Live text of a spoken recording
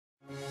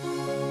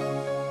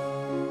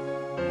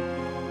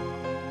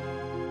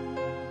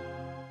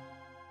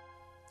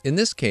In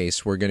this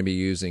case, we're going to be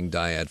using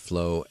Dyad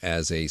Flow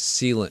as a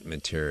sealant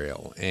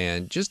material,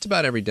 and just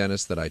about every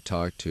dentist that I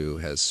talk to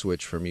has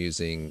switched from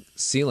using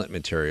sealant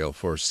material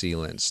for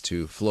sealants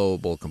to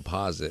flowable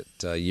composite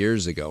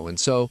years ago, and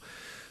so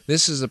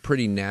this is a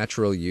pretty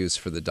natural use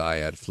for the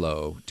Dyad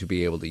Flow to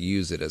be able to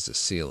use it as a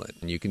sealant.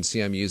 And you can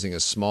see I'm using a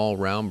small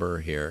round burr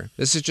here.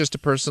 This is just a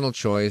personal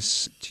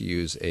choice to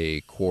use a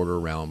quarter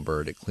round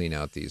burr to clean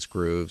out these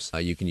grooves.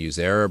 You can use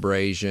air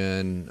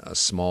abrasion, a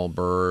small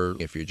burr.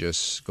 If you're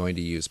just going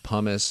to use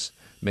pumice,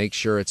 make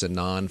sure it's a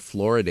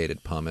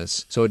non-fluoridated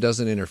pumice so it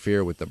doesn't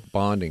interfere with the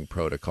bonding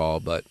protocol,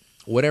 but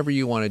whatever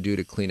you want to do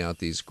to clean out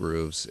these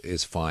grooves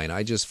is fine.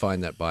 I just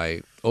find that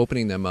by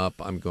opening them up,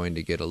 I'm going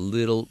to get a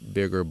little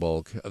bigger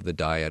bulk of the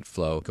Dyad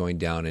Flow going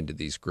down into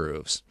these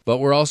grooves. But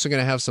we're also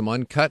going to have some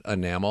uncut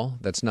enamel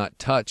that's not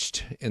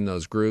touched in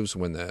those grooves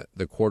when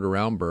the quarter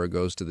round burr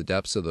goes to the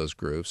depths of those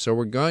grooves. So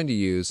we're going to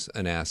use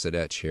an acid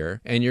etch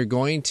here. And you're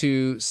going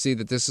to see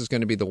that this is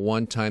going to be the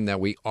one time that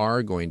we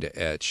are going to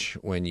etch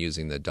when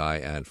using the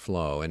Dyad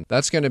Flow. And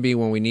that's going to be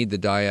when we need the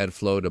Dyad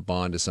Flow to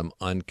bond to some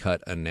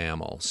uncut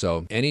enamel.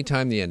 So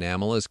anytime the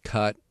enamel is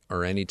cut,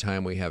 or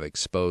anytime we have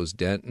exposed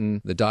dentin,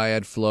 the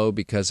Dyad Flow,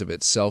 because of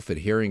its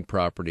self-adhering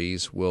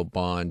properties, will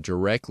bond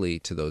directly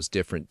to those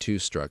different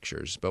tooth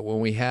structures. But when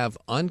we have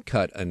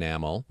uncut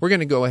enamel, we're going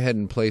to go ahead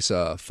and place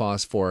a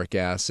phosphoric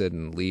acid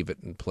and leave it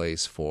in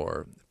place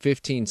for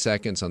 15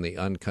 seconds on the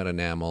uncut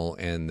enamel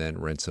and then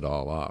rinse it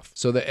all off.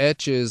 So the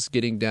etch is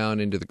getting down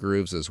into the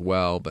grooves as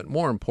well, but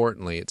more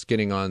importantly, it's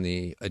getting on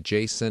the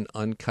adjacent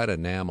uncut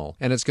enamel,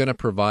 and it's going to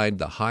provide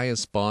the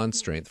highest bond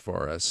strength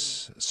for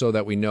us so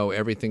that we know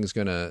everything's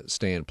going to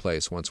stay in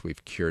place once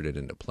we've cured it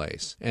into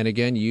place. And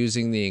again,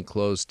 using the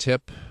enclosed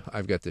tip,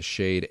 I've got the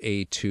shade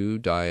A2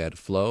 Dyad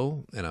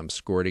Flow, and I'm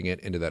squirting it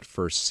into that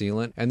first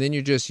sealant, and then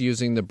you're just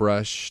using the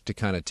brush to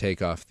kind of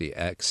take off the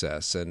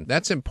excess. And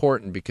that's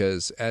important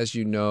because, as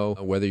you know,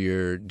 whether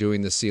you're doing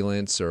the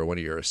sealants or one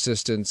of your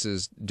assistants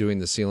is doing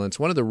the sealants,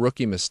 one of the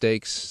rookie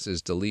mistakes is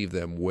to leave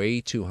them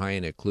way too high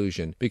in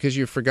occlusion because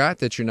you forgot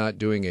that you're not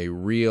doing a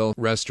real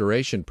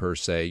restoration per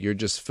se. You're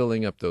just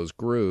filling up those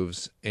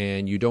grooves,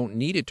 and you don't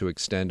need it to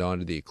extend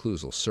onto the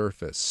occlusal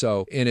surface.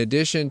 So in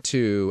addition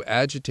to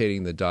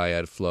agitating the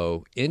Dyad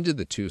Flow into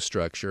the tooth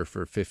structure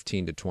for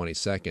 15 to 20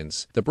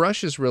 seconds, the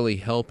brush is really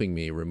helping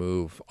me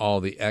remove all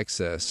the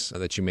excess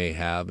that you may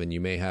have and you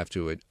may have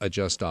to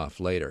adjust off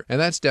later. And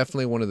that's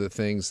definitely one of the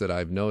things that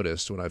I've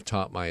noticed when I've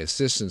taught my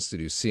assistants to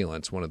do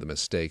sealants, one of the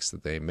mistakes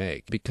that they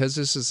make. Because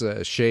this is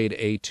a shade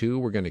A2,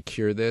 we're going to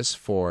cure this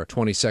for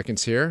 20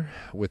 seconds here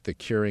with the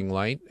curing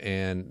light,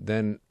 and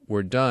then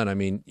we're done. I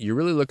mean, you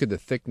really look at the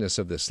thickness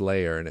of this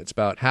layer, and it's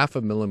about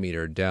 0.5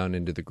 millimeter down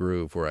into the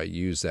groove where I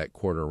use that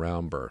quarter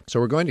round burr.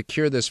 So we're going to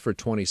cure this for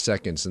 20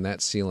 seconds, and that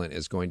sealant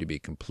is going to be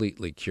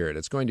completely cured.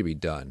 It's going to be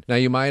done. Now,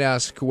 you might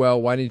ask,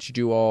 well, why didn't you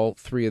do all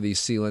three of these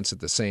sealants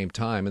at the same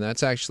time? And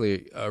that's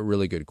actually a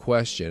really good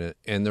question.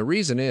 And the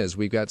reason is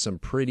we've got some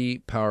pretty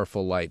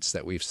powerful lights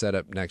that we've set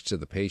up next to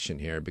the patient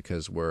here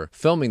because we're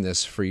filming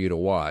this for you to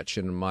watch.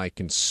 And my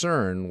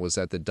concern was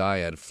that the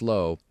Dyad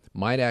Flow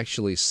might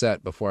actually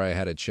set before I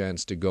had a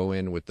chance to go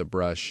in with the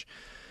brush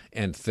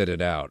and fit it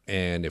out.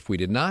 And if we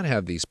did not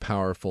have these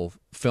powerful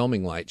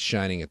filming lights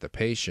shining at the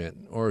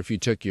patient, or if you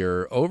took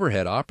your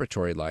overhead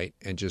operatory light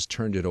and just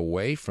turned it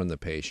away from the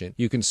patient,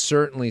 you can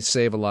certainly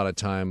save a lot of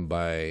time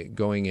by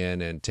going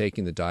in and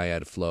taking the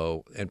Dyad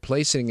Flow and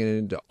placing it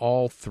into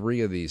all three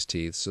of these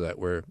teeth so that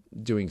we're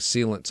doing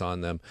sealants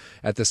on them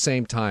at the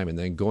same time, and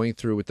then going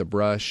through with the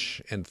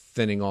brush and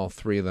thinning all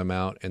three of them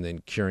out and then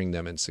curing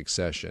them in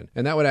succession.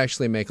 And that would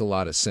actually make a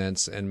lot of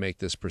sense and make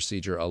this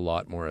procedure a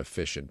lot more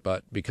efficient.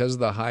 But because of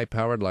the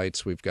high-powered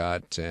lights we've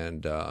got,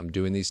 and I'm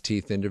doing these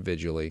teeth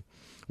individually,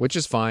 which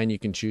is fine. You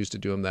can choose to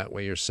do them that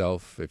way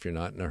yourself if you're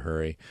not in a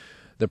hurry.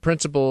 The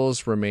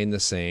principles remain the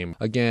same.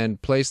 Again,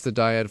 place the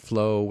Dyad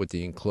Flow with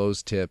the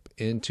enclosed tip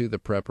into the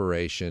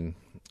preparation.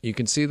 You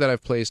can see that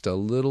I've placed a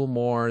little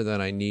more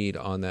than I need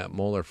on that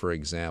molar, for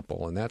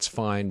example, and that's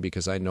fine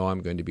because I know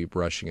I'm going to be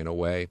brushing it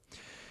away.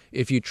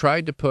 If you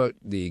tried to put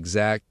the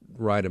exact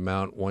right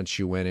amount once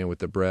you went in with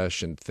the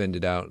brush and thinned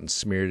it out and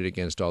smeared it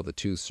against all the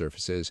tooth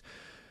surfaces,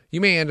 you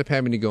may end up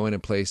having to go in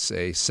and place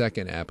a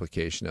second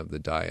application of the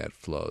Dyad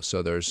Flow.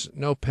 So there's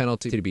no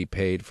penalty to be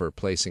paid for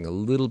placing a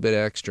little bit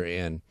extra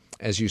in,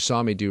 as you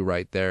saw me do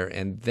right there,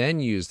 and then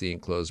use the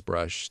enclosed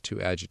brush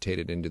to agitate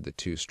it into the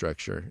tooth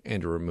structure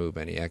and to remove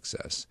any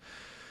excess.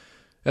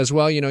 As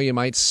well, you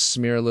might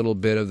smear a little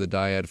bit of the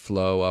Dyad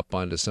Flow up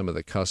onto some of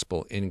the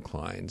cuspal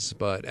inclines,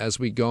 but as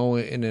we go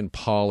in and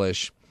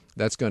polish,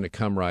 that's going to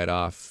come right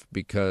off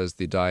because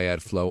the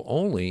Dyad Flow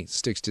only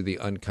sticks to the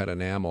uncut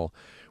enamel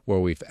where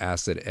we've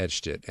acid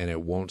etched it, and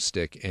it won't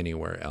stick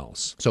anywhere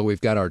else. So we've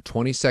got our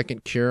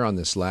 20-second cure on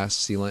this last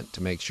sealant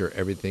to make sure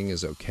everything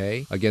is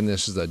okay. Again,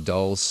 this is a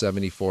dull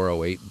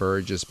 7408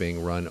 burr just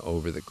being run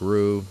over the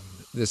groove.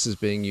 This is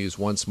being used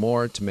once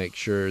more to make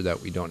sure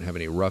that we don't have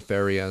any rough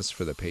areas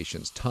for the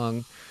patient's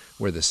tongue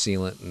where the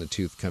sealant and the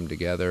tooth come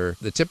together.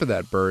 The tip of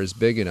that burr is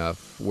big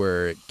enough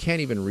where it can't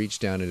even reach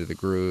down into the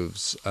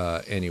grooves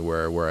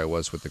anywhere where I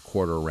was with the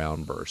quarter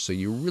round burr. So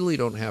you really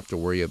don't have to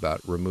worry about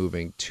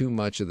removing too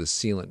much of the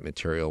sealant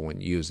material when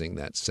using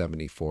that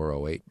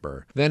 7408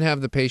 burr. Then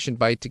have the patient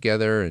bite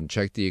together and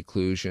check the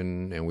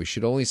occlusion, and we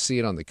should only see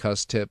it on the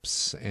cuss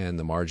tips and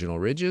the marginal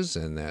ridges,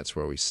 and that's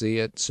where we see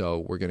it. So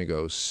we're going to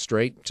go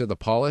straight to the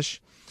polish.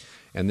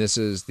 And this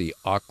is the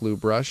Occlu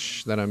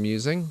brush that I'm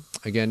using.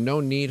 Again, no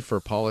need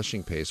for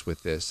polishing paste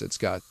with this. It's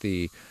got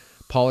the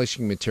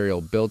polishing material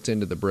built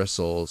into the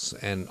bristles,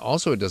 and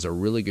also it does a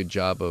really good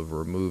job of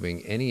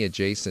removing any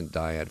adjacent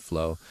Dyad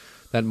Flow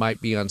that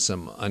might be on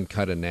some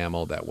uncut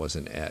enamel that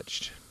wasn't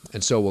etched.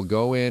 And so we'll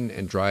go in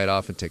and dry it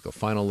off and take a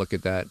final look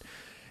at that.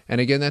 And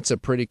again, that's a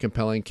pretty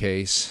compelling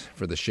case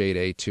for the shade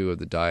A2 of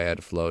the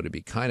Dyad Flow to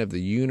be kind of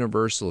the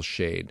universal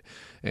shade.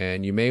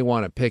 And you may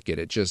want to pick it.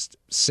 It just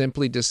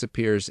simply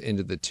disappears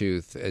into the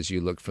tooth as you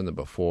look from the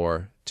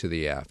before to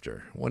the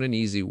after. What an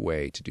easy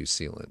way to do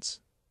sealants.